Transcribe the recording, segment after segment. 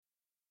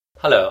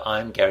Hello,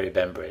 I'm Gary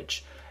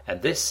Bembridge,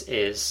 and this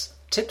is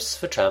Tips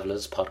for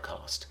Travelers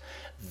podcast,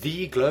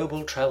 the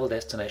global travel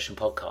destination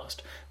podcast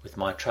with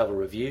my travel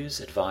reviews,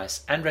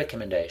 advice, and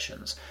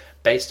recommendations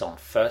based on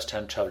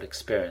first-hand travel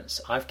experience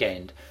I've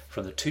gained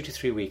from the 2 to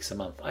 3 weeks a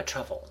month I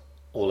travel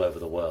all over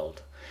the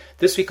world.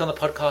 This week on the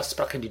podcast,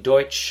 Sprechen die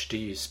Deutsch? Do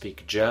you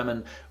speak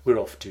German? We're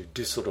off to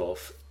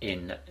Dusseldorf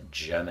in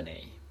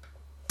Germany.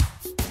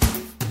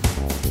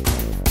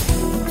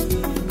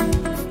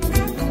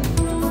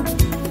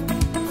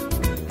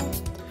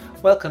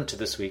 Welcome to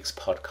this week's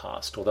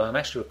podcast. Although I'm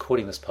actually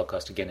recording this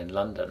podcast again in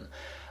London,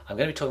 I'm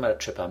going to be talking about a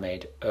trip I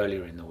made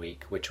earlier in the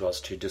week, which was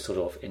to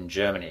Dusseldorf in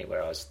Germany,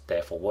 where I was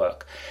there for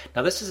work.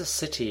 Now, this is a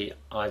city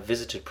I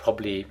visited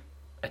probably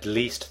at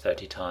least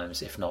 30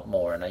 times, if not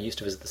more, and I used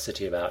to visit the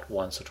city about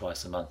once or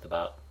twice a month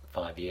about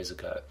 5 years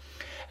ago.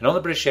 And on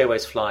the British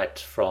Airways flight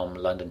from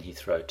London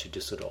Heathrow to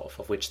Dusseldorf,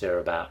 of which there are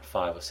about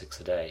 5 or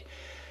 6 a day,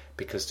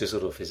 because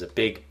Dusseldorf is a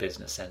big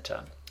business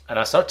centre. And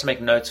I started to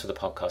make notes for the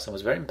podcast and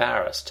was very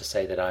embarrassed to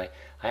say that I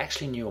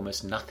actually knew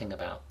almost nothing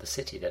about the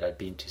city that I'd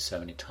been to so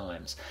many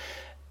times.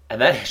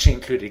 And that actually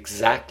included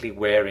exactly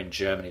where in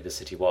Germany the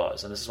city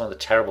was. And this is one of the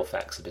terrible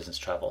facts of business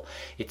travel.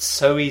 It's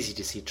so easy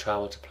to see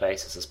travel to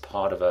places as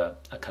part of a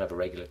kind of a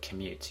regular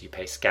commute. So you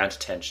pay scant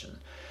attention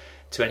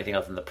to anything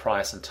other than the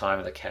price and time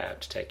of the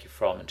cab to take you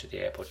from and to the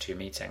airport to your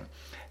meeting.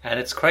 And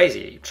it's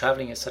crazy.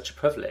 Traveling is such a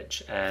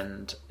privilege.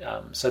 And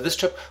so this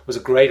trip was a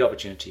great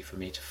opportunity for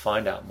me to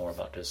find out more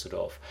about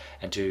Dusseldorf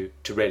and to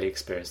really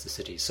experience the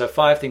city. So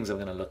 5 things I'm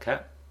going to look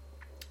at.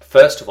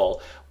 First of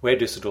all, where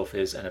Dusseldorf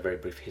is and a very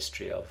brief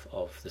history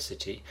of the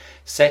city.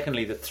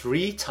 Secondly, the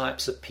 3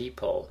 types of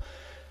people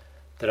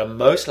that are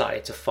most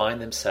likely to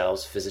find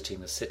themselves visiting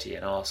the city,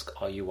 and ask,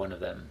 are you one of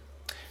them?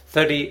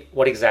 Thirdly,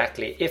 what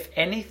exactly, if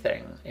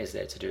anything, is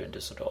there to do in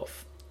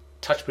Dusseldorf?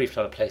 Touch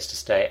briefly on a place to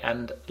stay.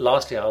 And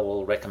lastly, I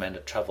will recommend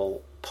a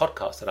travel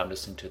podcast that I'm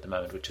listening to at the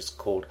moment, which is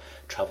called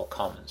Travel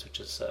Commons,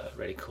 which is a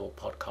really cool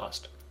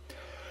podcast.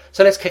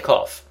 So let's kick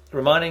off.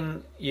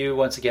 Reminding you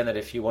once again that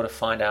if you want to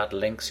find out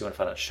links, you want to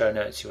find out show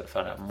notes, you want to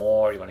find out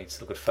more, you want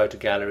to look at photo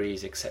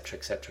galleries, etc.,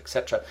 etc.,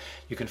 etc.,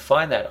 you can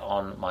find that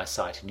on my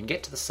site. And you can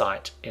get to the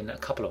site in a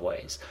couple of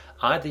ways.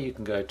 Either you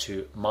can go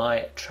to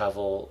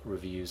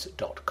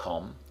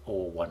mytravelreviews.com,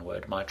 or one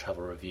word,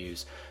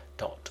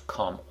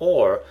 mytravelreviews.com,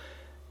 or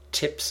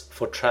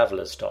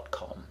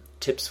tipsfortravelers.com,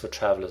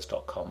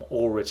 tipsfortravelers.com,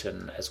 all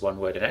written as one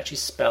word and actually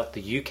spelt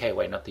the UK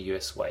way, not the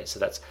US way. So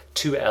that's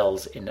 2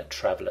 L's in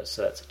travelers.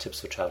 So that's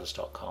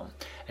tipsfortravelers.com,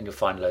 and you'll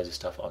find loads of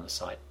stuff on the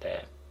site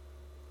there.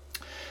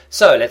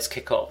 So let's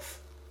kick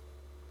off.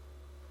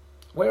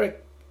 Where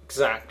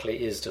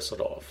exactly is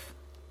Dusseldorf?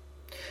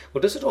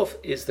 Well, Dusseldorf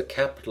is the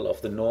capital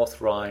of the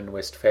North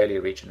Rhine-Westphalia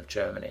region of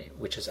Germany,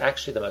 which is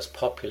actually the most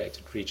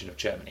populated region of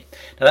Germany.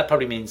 Now, that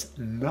probably means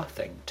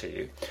nothing to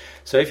you.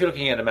 So if you're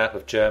looking at a map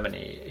of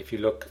Germany, if you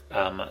look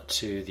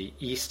to the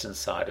eastern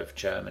side of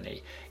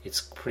Germany,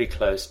 it's pretty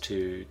close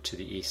to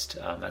the east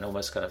and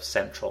almost kind of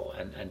central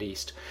and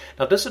east.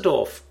 Now,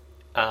 Dusseldorf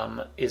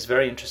is a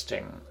very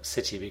interesting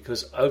city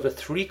because over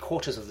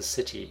 3/4 of the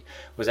city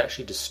was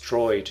actually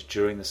destroyed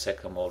during the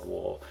Second World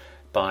War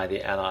by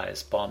the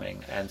Allies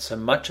bombing, and so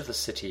much of the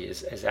city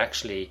has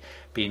actually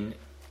been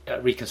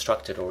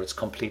reconstructed, or it's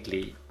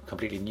completely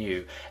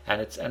new,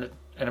 and it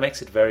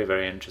makes it very,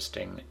 very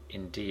interesting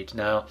indeed.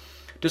 Now,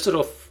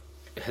 Dusseldorf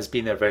has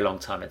been there a very long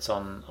time. It's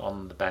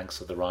on the banks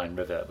of the Rhine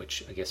River,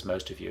 which I guess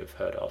most of you have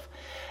heard of,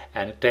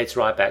 and it dates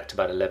right back to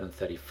about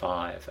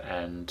 1135.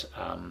 And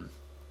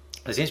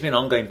there seems to be an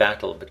ongoing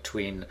battle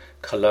between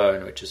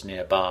Cologne, which is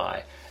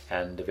nearby,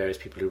 and the various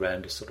people who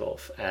ran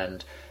Dusseldorf,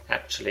 and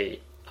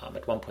actually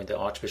at one point, the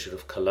Archbishop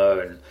of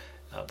Cologne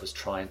was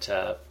trying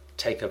to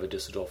take over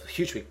Dusseldorf. A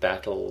huge big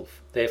battle.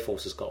 Their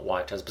forces got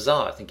wiped. It was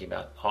bizarre thinking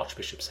about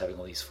archbishops having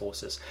all these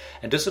forces.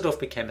 And Dusseldorf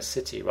became a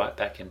city right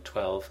back in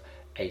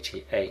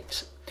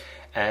 1288.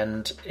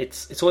 And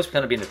it's always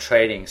kind of been a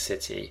trading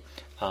city,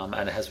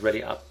 and it has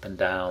really up and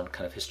down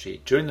kind of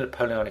history. During the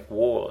Napoleonic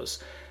Wars,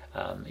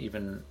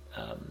 even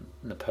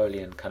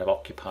Napoleon kind of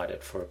occupied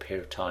it for a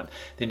period of time.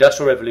 The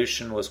Industrial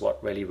Revolution was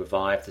what really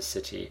revived the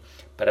city,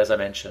 but as I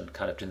mentioned,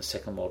 kind of during the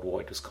Second World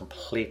War, it was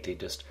completely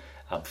just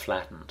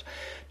flattened.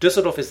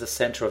 Dusseldorf is the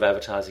center of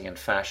advertising and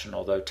fashion,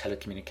 although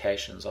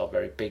telecommunications are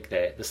very big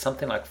there. There's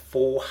something like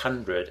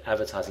 400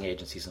 advertising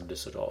agencies in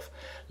Dusseldorf.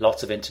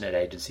 Lots of internet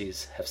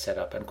agencies have set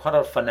up, and quite a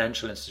lot of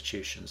financial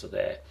institutions are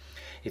there.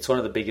 It's one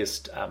of the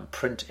biggest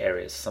print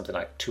areas, something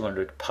like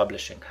 200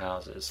 publishing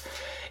houses.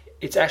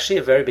 It's actually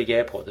a very big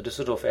airport. The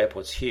Dusseldorf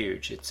airport's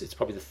huge. It's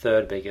probably the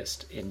 3rd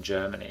biggest in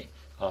Germany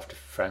after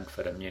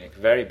Frankfurt and Munich.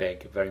 Very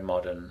big, very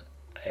modern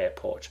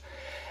airport.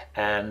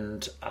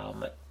 And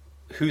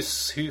who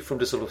from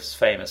Dusseldorf is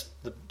famous?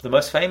 The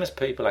most famous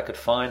people I could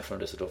find from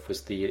Dusseldorf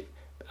was the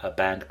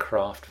band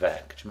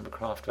Kraftwerk. Do you remember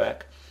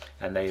Kraftwerk?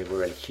 And they were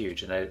really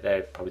huge, and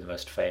they're probably the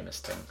most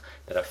famous thing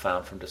that I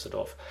found from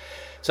Dusseldorf.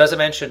 So as I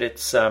mentioned,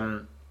 it's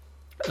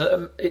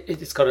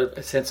It's got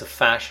a sense of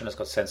fashion, it's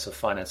got a sense of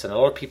finance, and a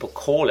lot of people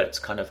call it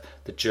kind of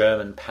the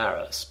German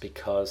Paris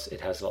because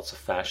it has lots of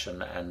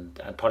fashion and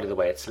partly the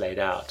way it's laid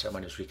out. And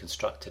when it was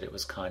reconstructed, it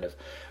was kind of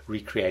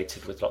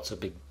recreated with lots of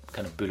big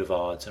kind of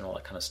boulevards and all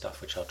that kind of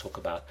stuff, which I'll talk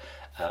about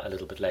a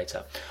little bit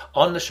later.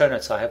 On the show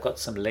notes, I have got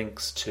some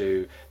links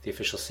to the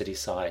official city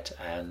site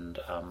and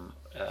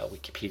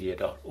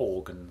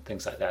wikipedia.org and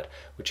things like that,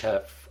 which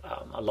have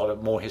a lot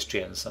of more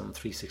history and some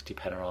 360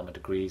 panorama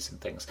degrees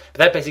and things. But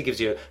that basically gives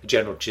you a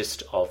general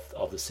gist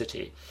of the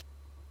city.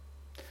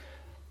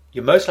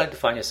 You're most likely to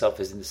find yourself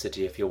visiting the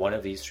city if you're one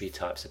of these three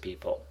types of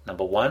people.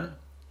 Number one,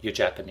 you're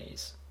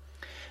Japanese.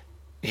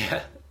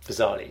 Yeah,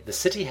 bizarrely, the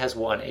city has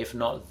one, if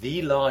not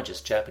the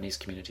largest Japanese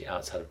community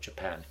outside of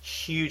Japan.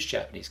 Huge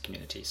Japanese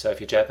community. So if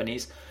you're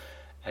Japanese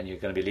and you're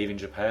going to be leaving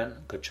Japan,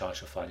 good chance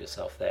you'll find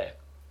yourself there.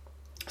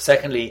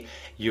 Secondly,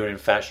 you're in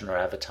fashion or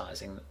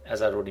advertising.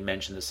 As I'd already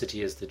mentioned, the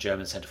city is the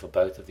German center for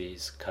both of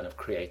these kind of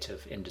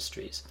creative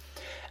industries.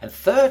 And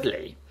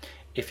thirdly,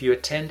 if you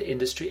attend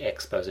industry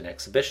expos and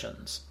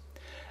exhibitions,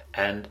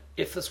 and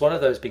if there's one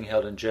of those being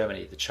held in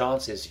Germany, the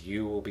chance is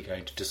you will be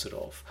going to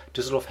Dusseldorf.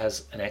 Dusseldorf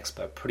has an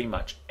expo pretty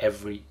much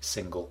every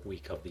single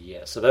week of the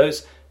year. So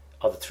those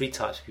are the three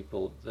types of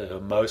people that are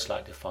most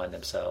likely to find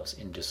themselves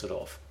in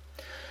Dusseldorf.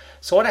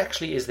 So what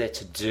actually is there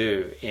to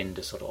do in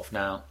Dusseldorf?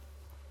 Now,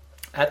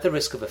 at the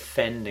risk of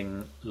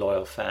offending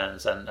loyal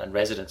fans and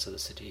residents of the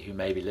city who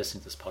may be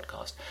listening to this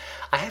podcast,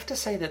 I have to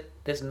say that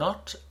there's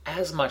not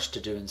as much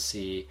to do and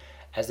see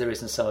as there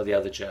is in some of the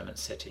other German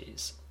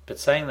cities. But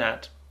saying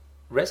that,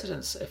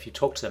 residents, if you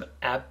talk to them,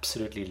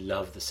 absolutely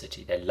love the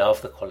city. They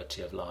love the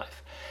quality of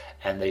life,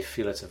 and they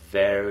feel it's a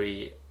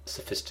very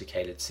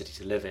sophisticated city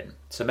to live in.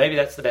 So maybe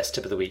that's the best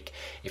tip of the week.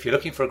 If you're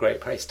looking for a great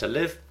place to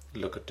live,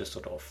 look at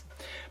Dusseldorf.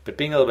 But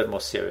being a little bit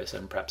more serious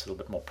and perhaps a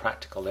little bit more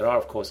practical, there are,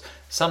 of course,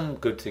 some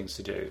good things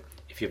to do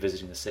if you're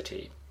visiting the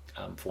city.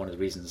 For one of the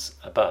reasons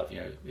above,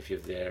 if you're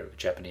there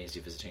Japanese,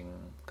 you're visiting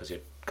because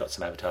you've got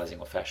some advertising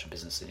or fashion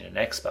business in an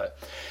expo.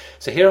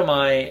 So here are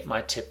my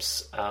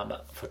tips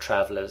for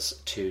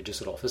travelers to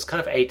Dusseldorf. There's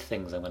kind of 8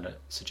 things I'm going to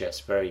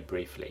suggest very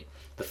briefly.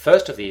 The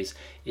first of these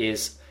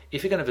is,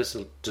 if you're going to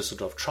visit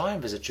Dusseldorf, try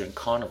and visit during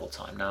carnival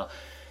time. Now,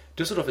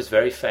 Dusseldorf is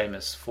very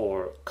famous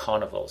for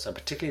carnivals, and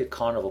particularly the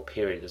carnival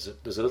period.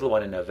 There's a little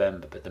one in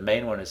November, but the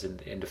main one is in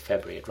the end of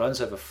February. It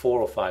runs over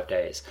 4 or 5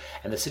 days,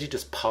 and the city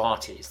does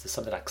parties. There's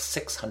something like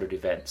 600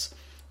 events.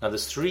 Now,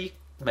 there's 3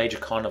 major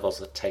carnivals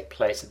that take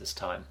place at this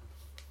time.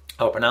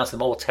 I'll pronounce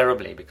them all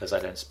terribly because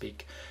I don't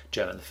speak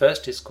German. The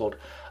first is called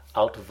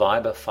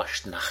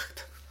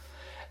Altweiberfastnacht,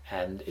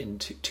 and in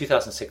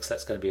 2006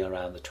 that's going to be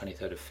around the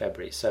 23rd of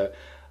February. So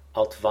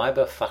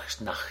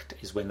Altweiberfastnacht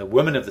is when the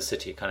women of the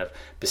city kind of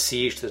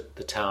besiege the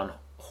town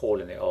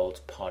hall in the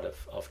old part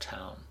of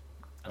town.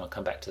 And I'll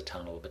come back to the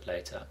town a little bit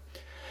later.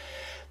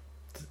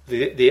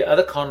 The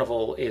other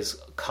carnival is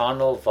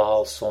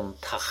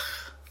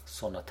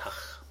Karnevalssonntag,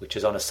 which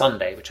is on a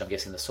Sunday, which I'm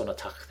guessing the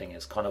Sonntag thing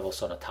is,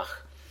 Karnevalssonntag.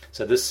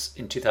 So this,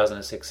 in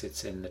 2006,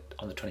 it's on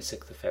the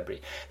 26th of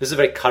February. This is a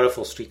very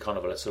colourful street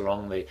carnival. It's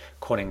along the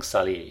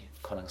Koningsallee,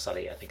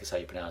 I think is how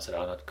you pronounce it.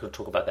 I'm not going to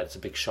talk about that. It's a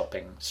big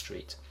shopping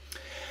street.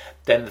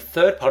 Then the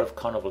third part of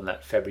carnival in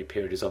that February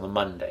period is on the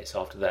Monday. So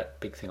after that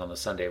big thing on the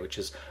Sunday, which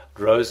is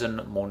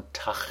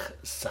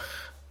Rosenmontagszach.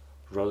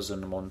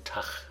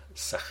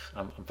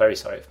 I'm very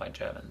sorry if my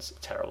German's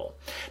terrible.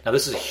 Now,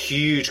 this is a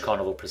huge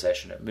carnival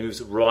procession. It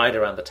moves right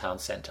around the town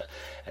centre,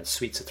 and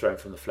sweets are thrown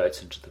from the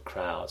floats into the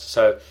crowds.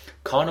 So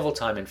carnival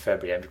time in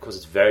February, and because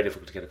it's very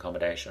difficult to get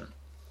accommodation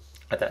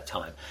at that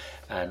time,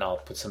 and I'll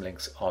put some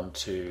links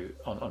onto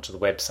the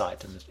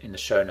website in the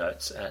show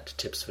notes at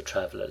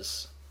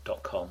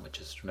tipsfortravellers.com, which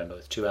is, remember,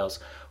 with 2 L's,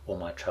 or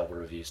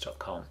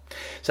mytravelreviews.com.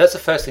 So that's the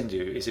first thing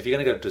to do, is if you're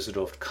going to go to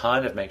Dusseldorf,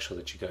 kind of make sure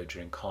that you go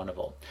during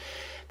carnival.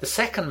 The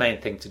second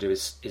main thing to do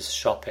is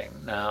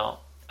shopping. Now,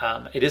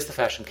 it is the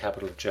fashion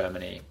capital of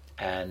Germany,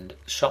 and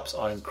shops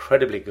are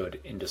incredibly good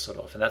in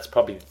Dusseldorf, and that's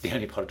probably the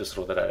only part of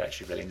Dusseldorf that I'd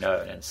actually really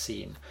known and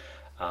seen,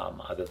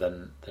 other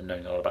than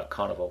knowing all about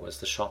carnival, was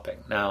the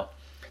shopping. Now,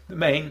 the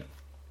main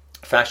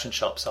fashion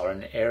shops are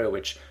in an area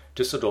which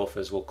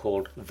Dusseldorfers will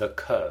call the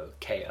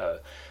K-O,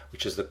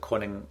 which is the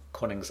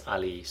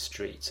Koningsallee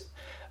Street.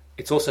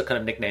 It's also kind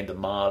of nicknamed the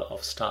Mile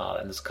of Style,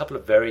 and there's a couple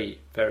of very,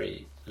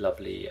 very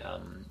lovely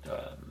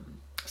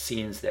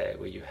scenes there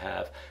where you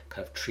have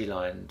kind of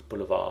tree-lined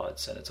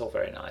boulevards, and it's all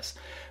very nice.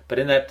 But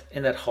in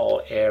that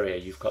whole area,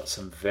 you've got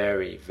some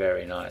very,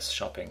 very nice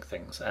shopping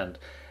things, and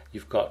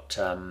you've got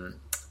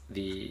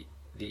the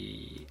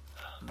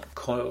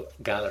Co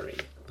Gallery,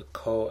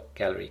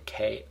 Koegallerie.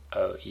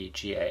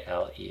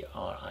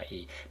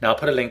 Now, I'll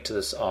put a link to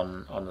this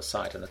on the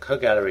site, and the Co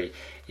Gallery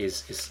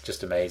is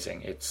just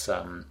amazing. It's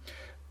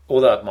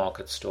all the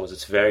upmarket stores.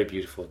 It's very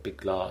beautiful, big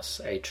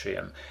glass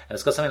atrium, and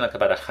it's got something like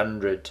about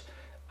 100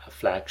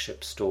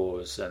 flagship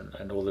stores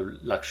and all the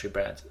luxury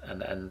brands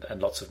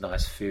and lots of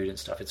nice food and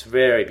stuff. It's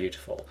very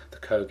beautiful, the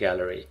Co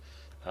Gallery.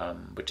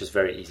 which is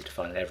very easy to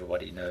find and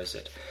everybody knows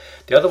it.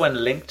 The other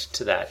one linked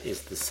to that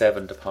is the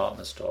 7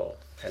 department store,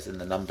 as in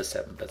the number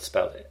 7, but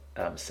spelled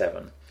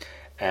 7.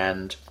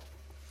 And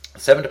the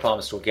 7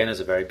 department store, again, is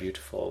a very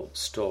beautiful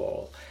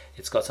store.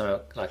 It's got something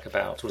like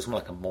it's more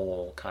like a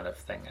mall kind of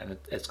thing, and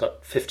it's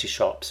got 50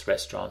 shops,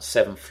 restaurants,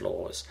 7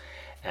 floors,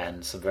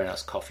 and some very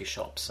nice coffee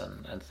shops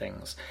and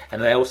things.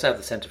 And they also have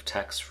the centre of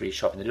tax-free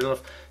shopping. They do a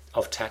lot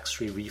of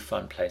tax-free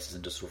refund places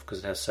in Dusseldorf because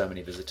it has so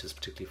many visitors,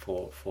 particularly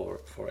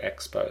for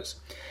expos.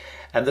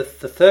 And the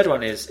third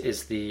one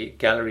is the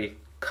Gallery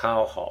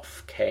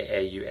Kaufhof,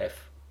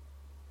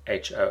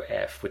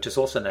 Kaufhof, which is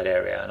also in that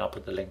area, and I'll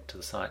put the link to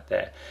the site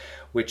there.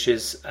 Which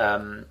is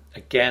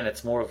again, this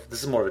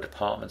is more of a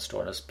department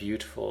store, and it's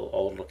beautiful,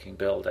 old-looking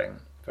building,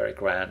 very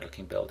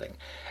grand-looking building,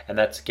 and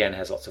that again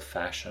has lots of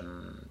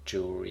fashion,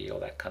 jewelry,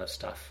 all that kind of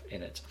stuff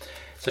in it.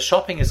 So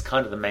shopping is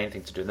kind of the main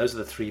thing to do, and those are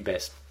the 3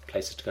 best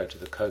places to go to: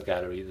 the Co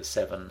Gallery, the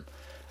Sevens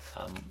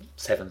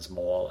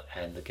Mall,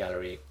 and the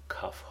Gallery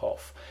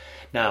Kaufhof.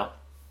 Now,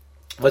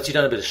 once you've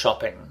done a bit of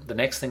shopping, the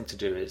next thing to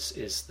do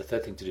is the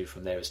third thing to do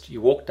from there is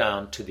you walk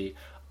down to the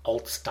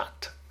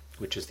Altstadt,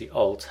 which is the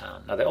Old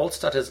Town. Now, the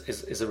Altstadt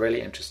is a really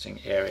interesting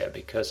area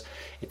because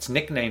it's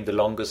nicknamed the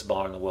longest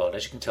bar in the world.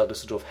 As you can tell,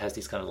 Dusseldorf has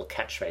these kind of little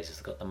catchphrases.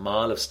 They've got the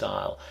Mile of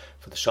Style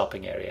for the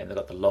shopping area, and they've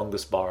got the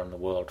longest bar in the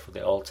world for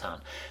the Old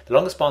Town. The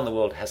longest bar in the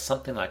world has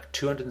something like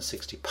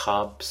 260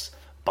 pubs,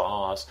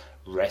 bars,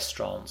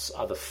 restaurants,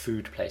 other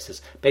food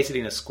places,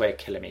 basically in a square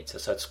kilometre.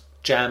 So it's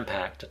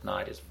jam-packed at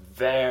night. It's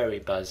very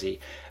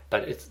buzzy,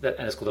 and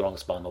it's called the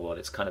longest bar in the world.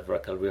 It's kind of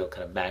like a real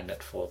kind of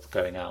magnet for the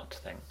going out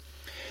thing.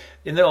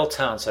 In the Old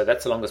Town, so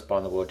that's the longest bar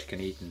in the world. You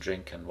can eat and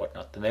drink and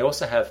whatnot. Then they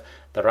also have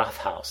the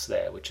Rathaus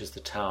there, which is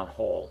the town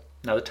hall.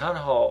 Now, the town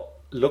hall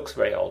looks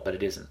very old, but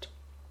it isn't.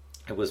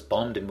 It was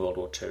bombed in World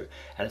War II,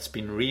 and it's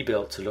been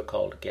rebuilt to look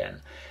old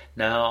again.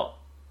 Now,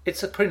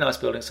 it's a pretty nice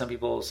building. Some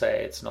people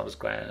say it's not as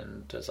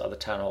grand as other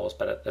town halls,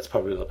 but that's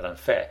probably a little bit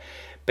unfair.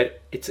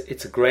 But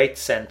it's a great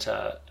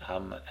centre.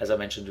 As I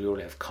mentioned, we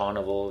already have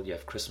Carnival, you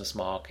have Christmas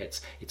markets.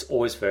 It's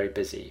always very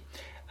busy.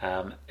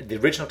 The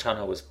original town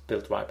hall was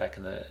built right back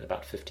in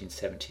about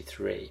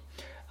 1573,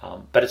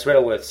 but it's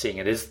well worth seeing.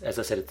 It is, as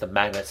I said, it's the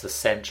magnet, it's the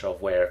centre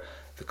of where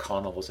the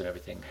carnivals and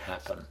everything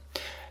happen.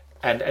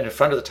 And in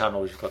front of the town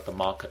hall, you've got the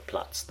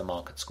Marketplatz, the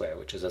market square,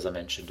 which is, as I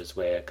mentioned, is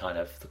where kind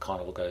of the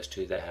carnival goes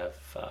to. They have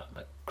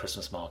a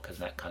Christmas market and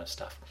that kind of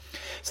stuff.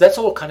 So that's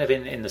all kind of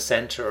in the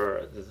centre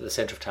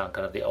of town,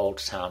 kind of the old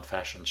town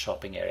fashion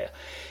shopping area.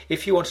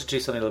 If you want to do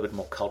something a little bit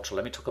more cultural,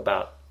 let me talk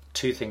about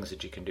 2 things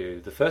that you can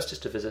do. The first is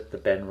to visit the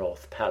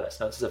Benroth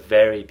Palace. Now, this is a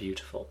very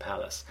beautiful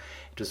palace.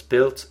 It was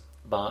built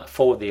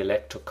for the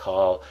Elector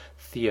Karl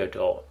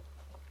Theodor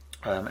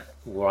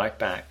right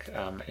back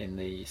in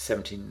the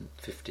 1750s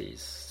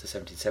to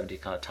 1770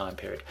 kind of time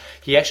period.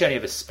 He actually only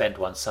ever spent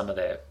one summer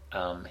there.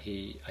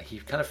 He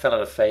kind of fell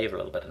out of favour a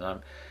little bit, and I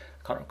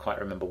can't quite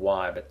remember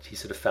why, but he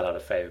sort of fell out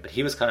of favour. But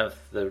he was kind of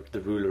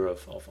the ruler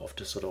of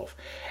Dusseldorf.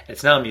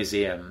 It's now a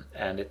museum,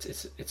 and it's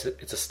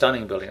a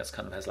stunning building. It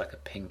kind of has like a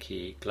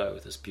pinky glow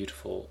with this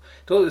beautiful.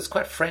 It's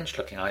quite French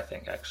looking, I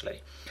think,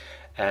 actually.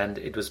 And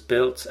it was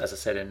built, as I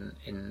said,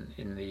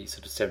 in the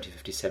sort of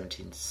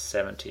 1750s,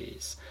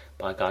 1770s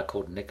by a guy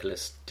called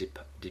Nicolas de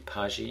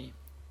Pigage,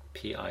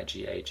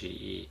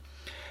 Pigage.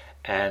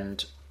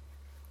 And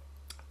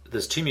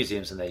there's 2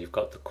 museums in there. You've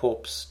got the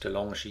Corps de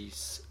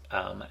Longis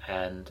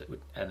and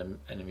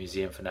a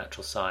museum for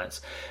natural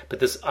science. But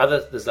there's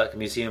like a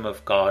museum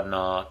of garden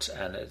art,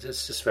 and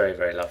it's just very,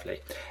 very lovely.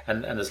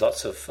 And there's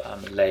lots of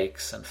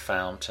lakes and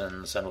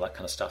fountains and all that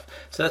kind of stuff.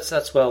 So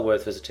that's well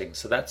worth visiting.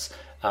 So that's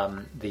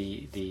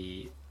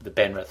the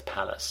Benroth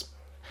Palace.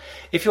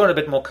 If you want a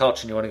bit more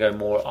culture and you want to go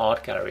more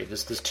art gallery,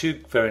 there's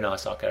 2 very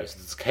nice art galleries.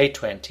 There's the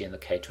K20 and the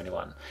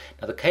K21.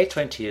 Now, the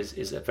K20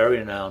 is a very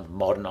renowned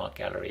modern art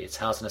gallery. It's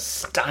housed in a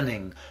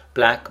stunning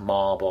black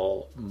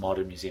marble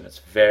modern museum. It's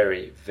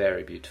very,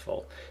 very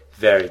beautiful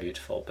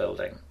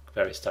building,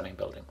 very stunning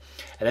building.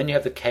 And then you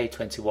have the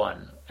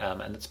K21,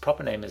 and its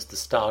proper name is the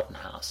Staden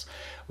House,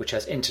 which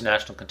has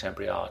international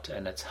contemporary art,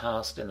 and it's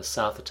housed in the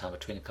south of town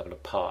between a couple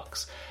of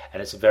parks.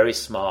 And it's a very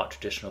smart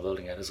traditional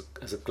building. It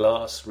has a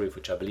glass roof,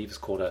 which I believe is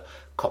called a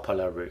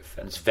cupola roof,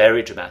 and it's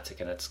very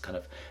dramatic, and it's kind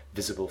of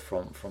visible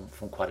from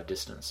quite a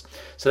distance.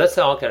 So that's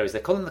the art galleries. They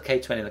call them the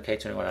K20 and the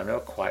K21. I've never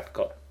quite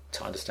got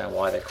to understand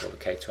why they're called the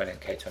K20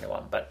 and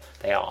K21, but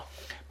they are.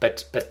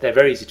 But they're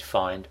very easy to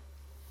find,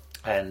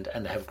 and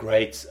they have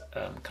great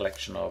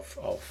collection of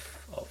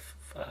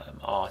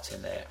art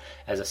in there.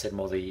 As I said,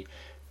 more the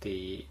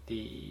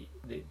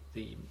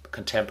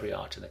contemporary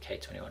art in the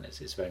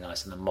K21 is very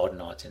nice, and the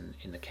modern art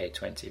in the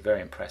K20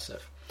 very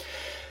impressive.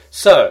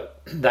 So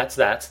that's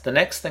that. The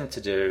next thing to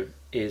do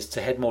is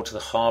to head more to the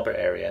harbour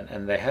area,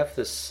 and they have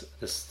this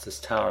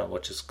tower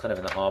which is kind of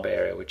in the harbour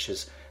area, which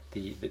is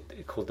I'm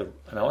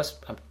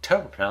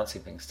terrible at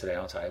pronouncing things today,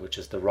 aren't I? Which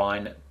is the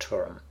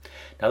Rheinturm.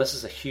 Now, this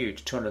is a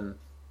huge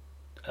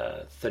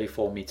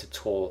 234 metre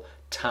tall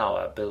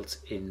tower built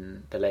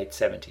in the late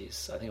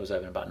 70s. I think it was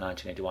opened about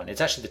 1981.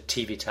 It's actually the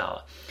TV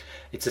tower.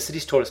 It's the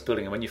city's tallest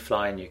building, and when you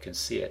fly in, you can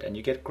see it, and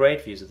you get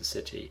great views of the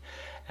city.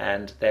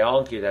 And they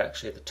argue that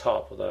actually at the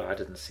top, although I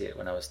didn't see it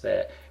when I was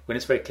there, when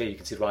it's very clear, you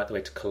can see right the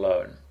way to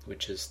Cologne,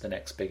 which is the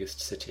next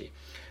biggest city.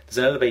 There's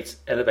an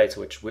elevator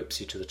which whips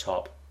you to the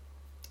top.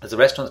 There's a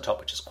restaurant on the top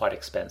which is quite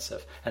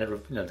expensive,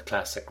 and the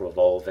classic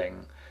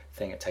revolving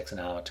thing. It takes an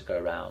hour to go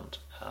around.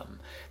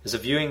 There's a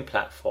viewing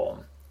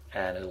platform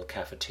and a little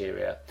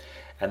cafeteria,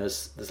 and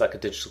there's like a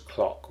digital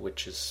clock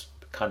which is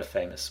kind of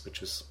famous, which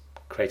was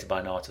created by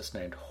an artist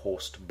named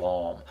Horst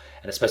Baum,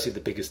 and especially the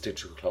biggest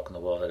digital clock in the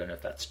world. I don't know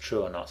if that's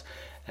true or not,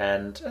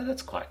 and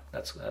that's quite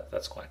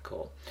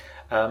cool.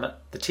 The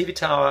TV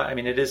tower, I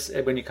mean, it is,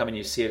 when you come and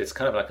you see it, it's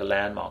kind of like a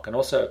landmark, and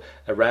also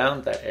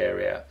around that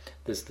area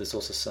there's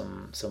also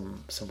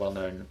some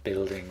well-known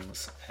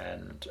buildings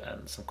and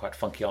some quite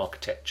funky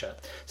architecture.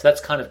 So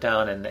that's kind of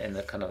down in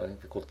the kind of, I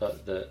think they call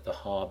it the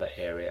harbour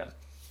area.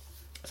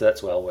 So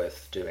that's well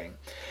worth doing.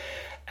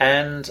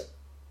 And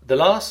the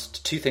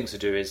last two things to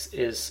do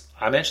is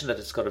I mentioned that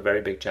it's got a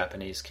very big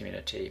Japanese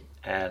community,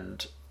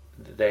 and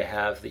they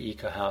have the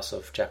Eco House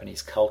of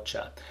Japanese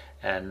Culture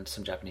and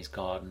some Japanese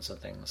gardens and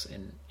things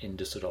in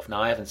Dusseldorf.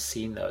 Now, I haven't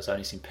seen those, I've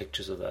only seen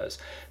pictures of those,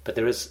 but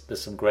there's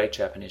some great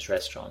Japanese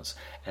restaurants,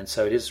 and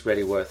so it is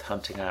really worth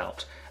hunting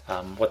out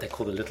what they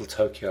call the Little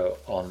Tokyo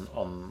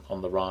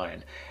on the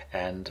Rhine.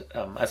 And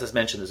as I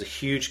mentioned, there's a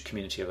huge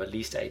community of at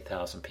least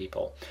 8,000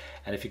 people.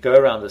 And if you go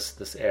around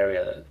this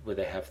area where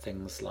they have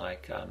things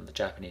like the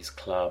Japanese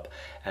Club,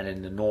 and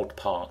in the Nord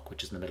Park,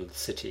 which is in the middle of the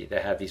city,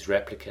 they have these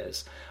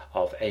replicas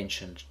of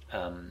ancient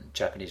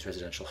Japanese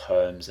residential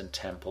homes and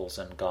temples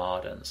and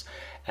gardens.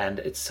 And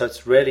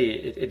it's really,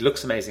 it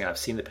looks amazing. I've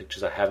seen the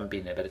pictures, I haven't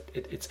been there, but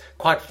it's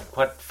quite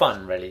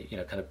fun, really,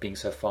 kind of being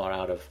so far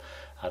out of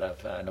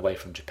and away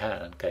from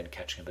Japan and going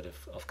catching a bit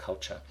of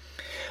culture.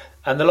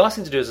 And the last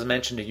thing to do, as I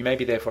mentioned, you may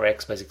be there for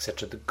expos,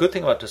 etc. The good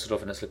thing about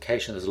Dusseldorf and its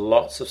location, there's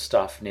lots of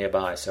stuff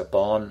nearby. So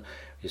Bonn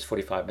is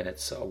 45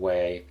 minutes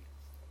away,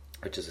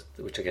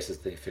 which I guess is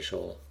the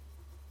official,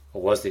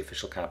 or was the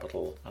official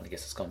capital, and I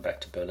guess it's gone back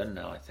to Berlin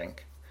now, I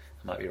think.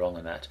 I might be wrong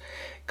on that.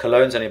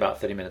 Cologne's only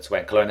about 30 minutes away,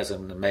 and Cologne has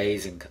an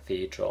amazing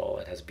cathedral.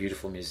 It has a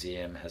beautiful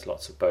museum, has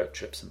lots of boat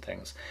trips and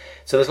things.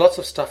 So there's lots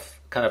of stuff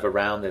kind of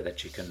around there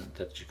that you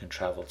can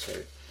travel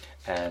to,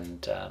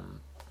 and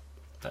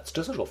that's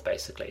Dusseldorf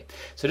basically.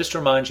 So just to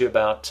remind you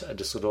about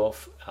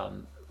Dusseldorf,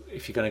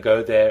 if you're going to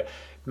go there,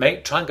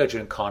 try and go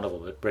during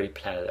Carnival, but really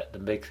plan it. The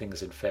big thing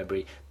is in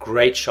February.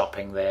 Great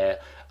shopping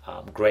there,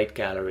 great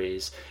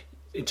galleries.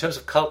 In terms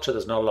of culture,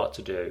 there's not a lot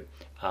to do.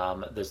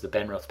 There's the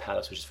Benroth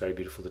Palace, which is very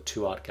beautiful, the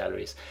two art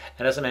galleries.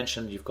 And as I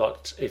mentioned, you've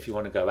got, if you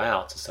want to go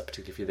out, so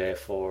particularly if you're there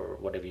for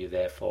whatever you're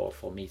there for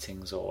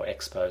meetings or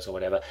expos or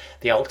whatever,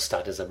 the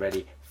Altstadt is a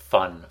really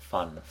fun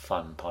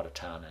part of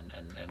town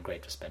and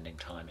great for spending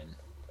time in.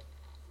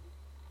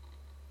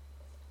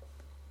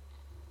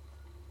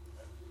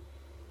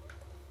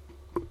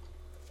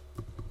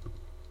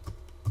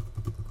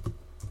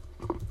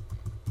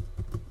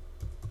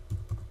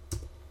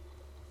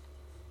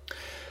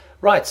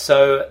 Right,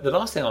 so the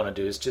last thing I want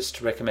to do is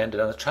just recommend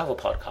another travel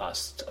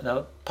podcast. Now,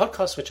 a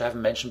podcast which I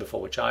haven't mentioned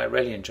before, which I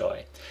really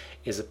enjoy,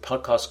 is a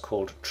podcast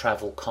called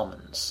Travel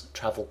Commons.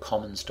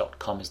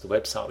 Travelcommons.com is the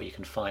website where you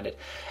can find it.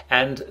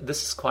 And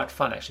this is quite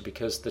fun, actually,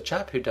 because the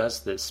chap who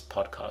does this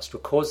podcast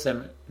records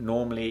them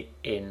normally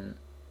in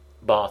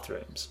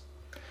bathrooms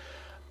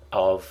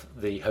of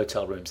the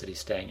hotel rooms that he's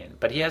staying in.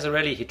 But he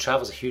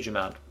travels a huge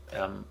amount,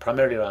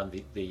 primarily around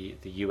the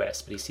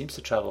US, but he seems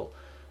to travel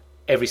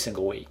every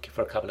single week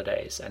for a couple of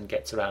days and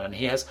gets around, and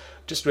he has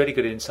just really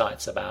good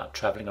insights about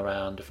traveling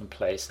around different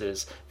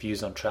places,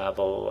 views on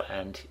travel.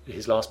 And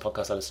his last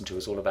podcast I listened to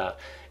was all about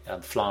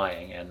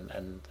flying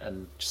and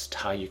just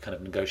how you kind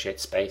of negotiate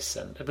space,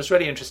 and it was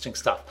really interesting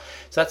stuff.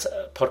 So that's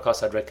a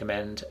podcast I'd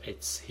recommend.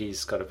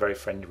 He's got a very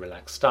friendly,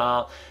 relaxed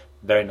style,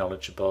 very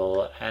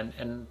knowledgeable,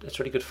 and it's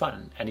really good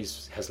fun. And he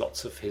has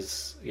lots of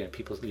his,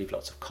 people leave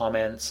lots of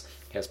comments,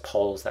 he has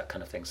polls, that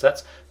kind of thing. So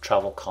that's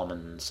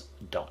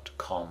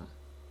travelcommons.com.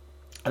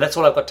 And that's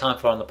all I've got time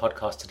for on the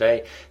podcast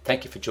today.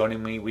 Thank you for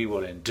joining me. We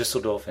will in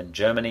Dusseldorf in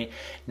Germany.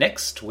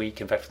 Next week,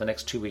 in fact, for the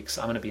next 2 weeks,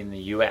 I'm going to be in the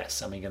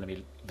US. I'm going to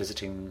be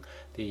visiting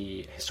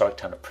the historic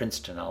town of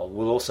Princeton.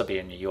 We'll also be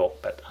in New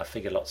York, but I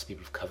figure lots of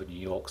people have covered New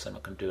York, so I'm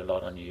not going to do a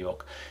lot on New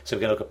York. So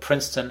we're going to look at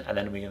Princeton, and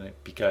then we're going to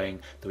be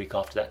going the week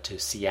after that to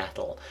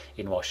Seattle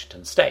in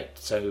Washington State.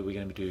 So we're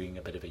going to be doing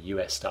a bit of a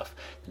US stuff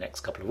the next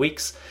couple of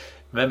weeks.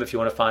 Remember, if you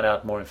want to find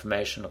out more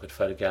information, look at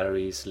photo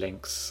galleries,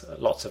 links,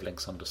 lots of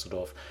links on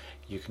Dusseldorf,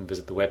 you can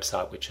visit the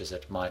website, which is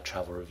at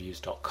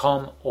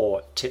mytravelreviews.com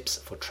or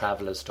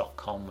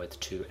tipsfortravelers.com with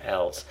 2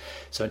 L's.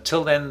 So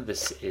until then,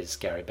 this is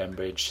Gary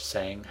Bembridge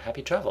saying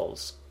happy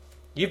travels.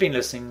 You've been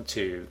listening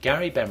to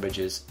Gary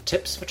Bembridge's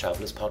Tips for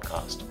Travelers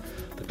podcast,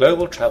 the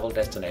global travel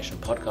destination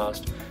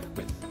podcast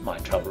with my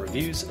travel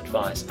reviews,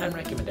 advice and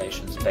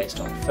recommendations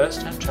based on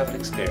first-hand travel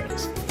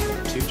experience. 2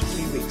 to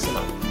 3 weeks a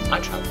month, I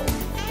travel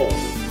all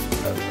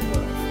over the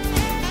world.